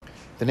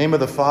In the name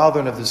of the Father,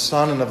 and of the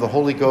Son, and of the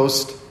Holy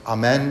Ghost.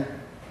 Amen.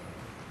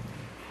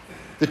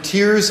 The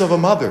tears of a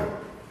mother,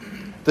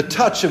 the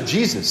touch of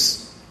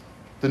Jesus,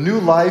 the new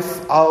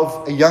life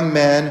of a young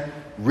man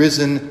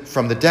risen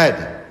from the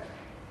dead.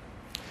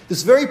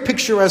 This very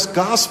picturesque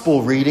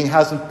gospel reading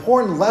has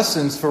important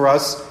lessons for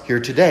us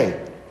here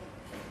today.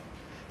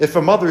 If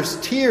a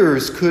mother's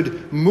tears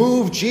could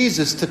move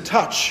Jesus to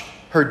touch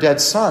her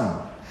dead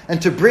son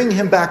and to bring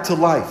him back to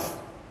life,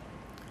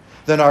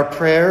 then our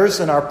prayers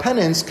and our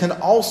penance can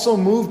also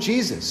move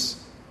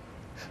Jesus.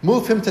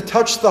 Move him to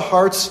touch the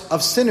hearts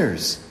of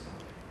sinners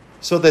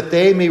so that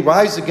they may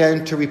rise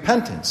again to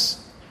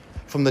repentance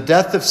from the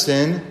death of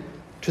sin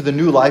to the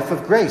new life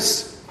of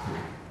grace.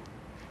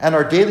 And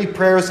our daily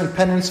prayers and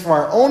penance for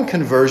our own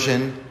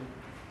conversion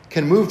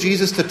can move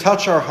Jesus to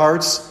touch our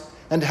hearts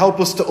and help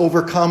us to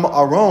overcome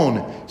our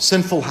own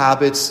sinful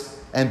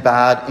habits and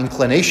bad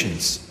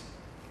inclinations.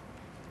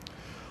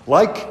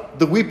 Like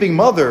the weeping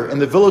mother in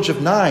the village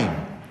of Nain,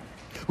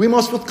 we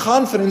must with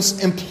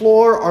confidence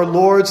implore our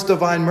Lord's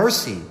divine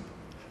mercy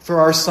for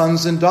our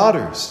sons and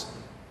daughters,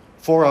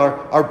 for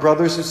our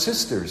brothers and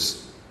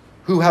sisters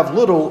who have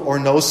little or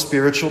no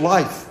spiritual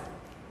life.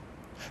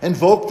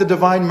 Invoke the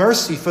divine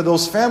mercy for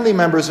those family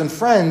members and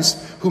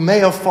friends who may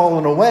have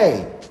fallen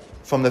away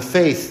from the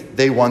faith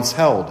they once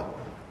held.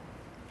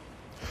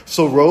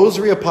 So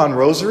rosary upon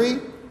rosary,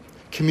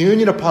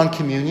 communion upon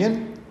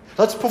communion,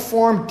 let's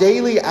perform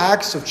daily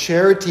acts of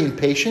charity and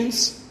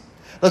patience.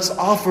 Let's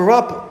offer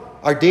up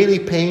our daily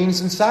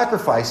pains and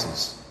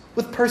sacrifices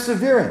with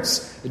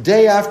perseverance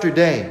day after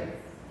day,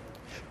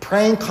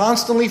 praying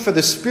constantly for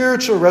the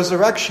spiritual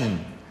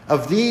resurrection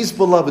of these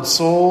beloved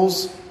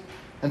souls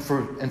and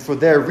for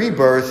their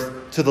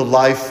rebirth to the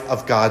life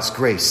of God's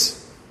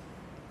grace.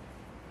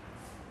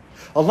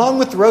 Along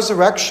with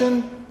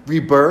resurrection,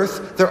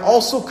 rebirth, there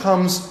also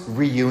comes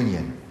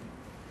reunion.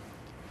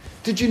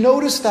 Did you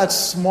notice that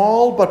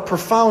small but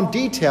profound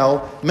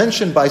detail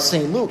mentioned by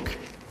St. Luke?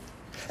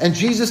 And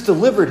Jesus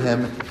delivered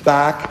him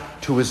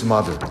back to his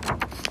mother.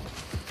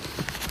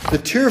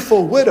 The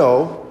tearful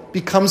widow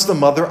becomes the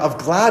mother of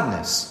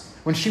gladness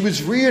when she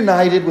was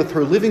reunited with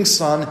her living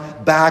son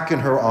back in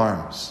her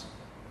arms.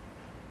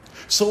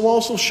 So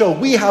also shall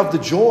we have the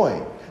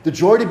joy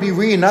to be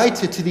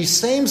reunited to these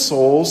same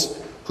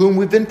souls whom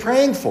we've been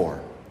praying for,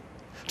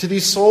 to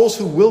these souls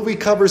who will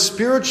recover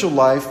spiritual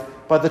life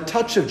by the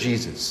touch of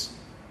Jesus,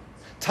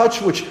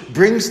 touch which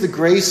brings the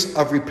grace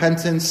of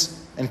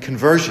repentance and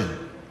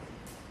conversion.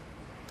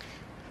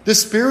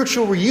 This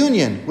spiritual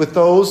reunion with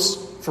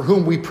those for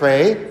whom we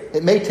pray,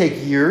 it may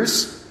take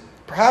years,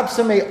 perhaps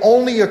it may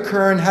only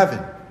occur in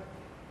heaven.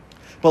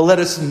 But let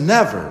us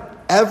never,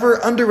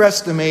 ever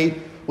underestimate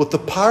what the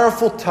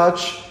powerful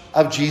touch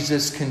of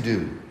Jesus can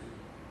do.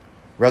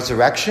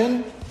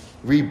 Resurrection,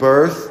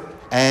 rebirth,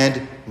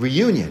 and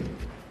reunion.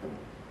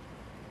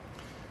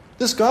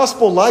 This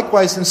gospel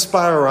likewise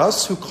inspires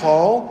us who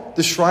call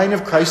the shrine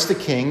of Christ the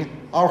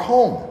King our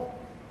home.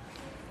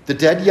 The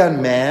dead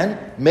young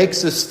man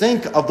makes us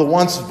think of the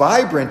once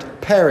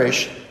vibrant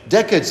parish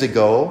decades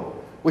ago,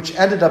 which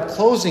ended up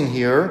closing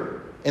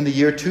here in the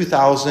year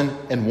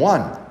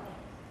 2001.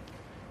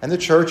 And the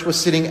church was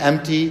sitting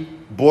empty,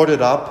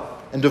 boarded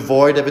up, and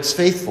devoid of its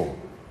faithful.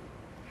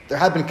 There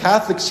had been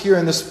Catholics here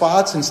in the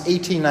spot since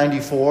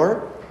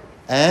 1894,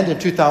 and in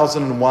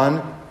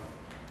 2001,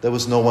 there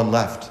was no one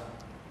left.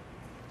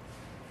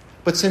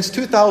 But since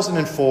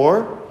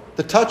 2004,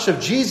 the touch of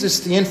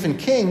Jesus, the infant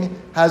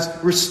King, has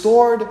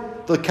restored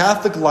the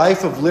Catholic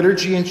life of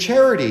liturgy and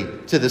charity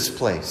to this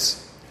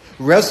place,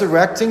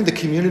 resurrecting the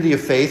community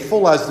of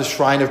faithful as the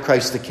shrine of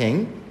Christ the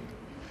King,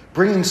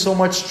 bringing so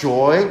much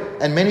joy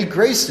and many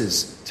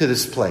graces to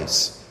this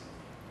place.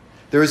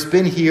 There has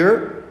been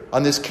here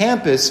on this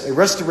campus a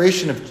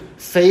restoration of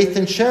faith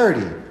and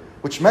charity,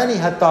 which many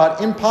had thought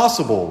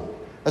impossible,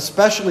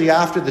 especially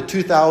after the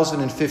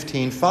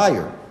 2015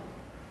 fire.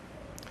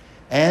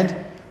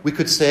 And we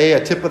could say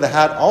a tip of the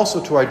hat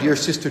also to our dear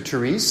Sister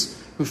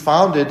Therese, who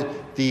founded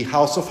the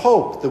House of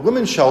Hope, the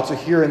women's shelter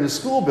here in the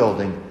school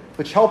building,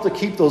 which helped to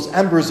keep those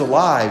embers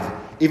alive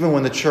even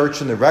when the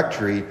church and the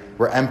rectory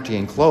were empty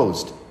and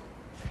closed.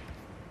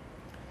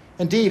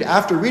 Indeed,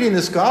 after reading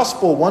this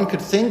gospel, one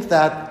could think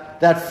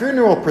that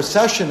funeral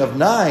procession of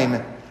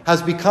Nain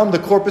has become the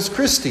Corpus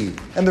Christi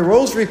and the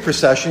rosary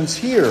processions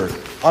here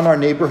on our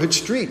neighborhood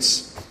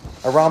streets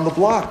around the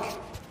block.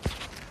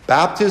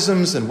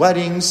 Baptisms and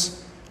weddings,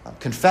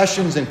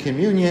 confessions and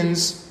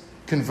communions,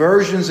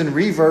 conversions and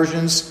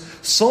reversions,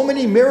 so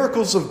many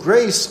miracles of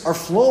grace are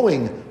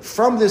flowing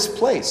from this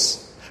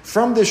place,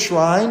 from this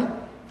shrine.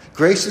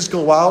 Graces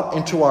go out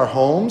into our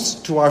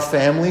homes, to our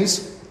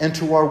families, and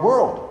to our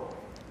world.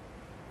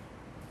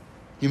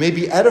 You may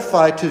be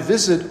edified to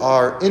visit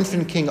our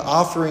Infant King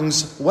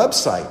Offerings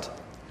website,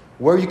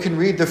 where you can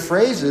read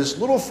the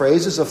little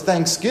phrases of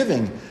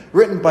thanksgiving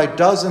written by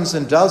dozens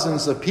and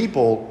dozens of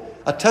people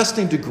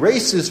attesting to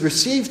graces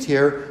received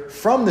here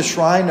from the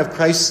shrine of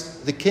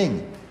Christ the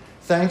King,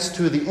 thanks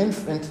to the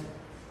infant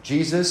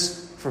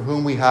Jesus, for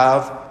whom we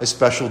have a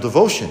special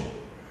devotion.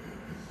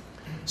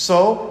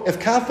 So, if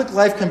Catholic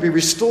life can be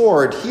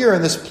restored here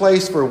in this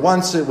place where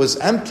once it was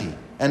empty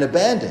and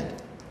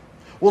abandoned,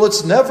 well,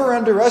 let's never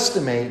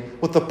underestimate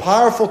what the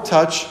powerful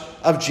touch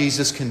of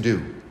Jesus can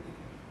do.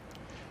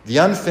 The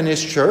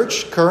unfinished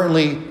church,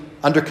 currently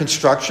under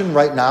construction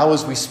right now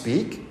as we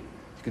speak,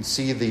 you can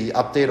see the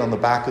update on the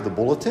back of the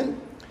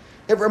bulletin.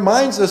 It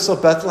reminds us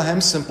of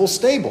Bethlehem's simple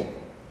stable.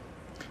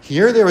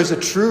 Here there is a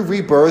true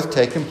rebirth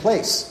taking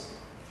place.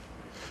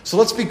 So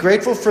let's be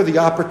grateful for the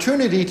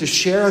opportunity to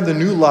share in the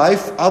new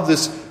life of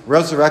this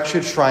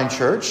resurrection shrine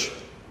church.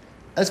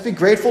 Let's be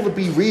grateful to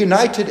be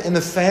reunited in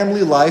the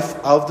family life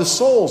of the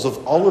souls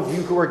of all of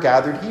you who are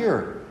gathered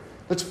here.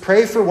 Let's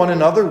pray for one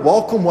another,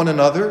 welcome one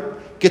another,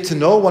 get to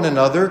know one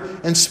another,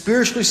 and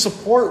spiritually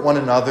support one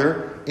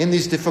another in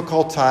these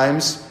difficult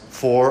times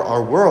for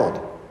our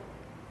world.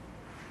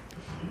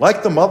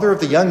 Like the mother of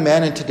the young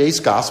man in today's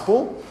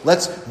gospel,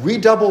 let's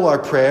redouble our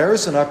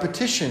prayers and our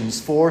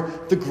petitions for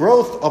the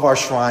growth of our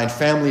shrine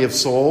family of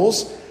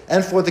souls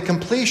and for the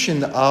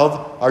completion of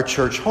our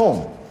church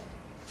home.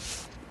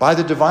 By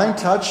the divine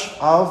touch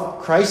of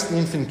Christ the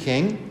infant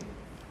King,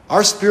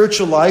 our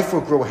spiritual life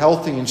will grow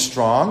healthy and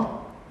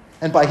strong,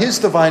 and by his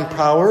divine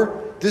power,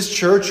 this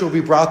church will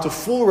be brought to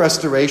full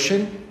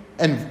restoration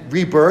and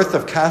rebirth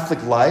of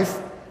Catholic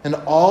life and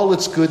all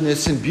its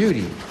goodness and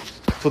beauty,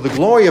 for the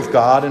glory of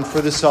God and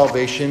for the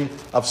salvation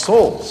of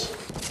souls.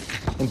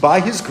 And by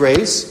his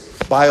grace,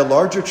 by a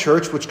larger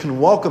church which can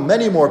welcome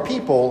many more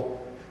people,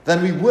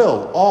 then we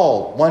will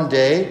all one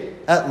day,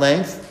 at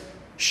length,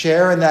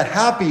 share in that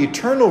happy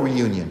eternal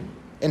reunion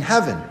in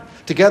heaven,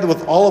 together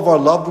with all of our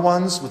loved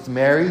ones, with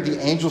Mary, the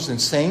angels and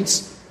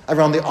saints,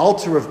 around the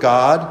altar of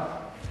God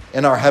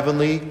in our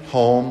heavenly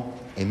home.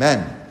 Amen.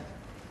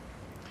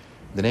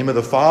 In the name of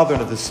the Father,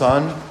 and of the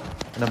Son,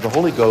 and of the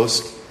Holy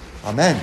Ghost. Amen.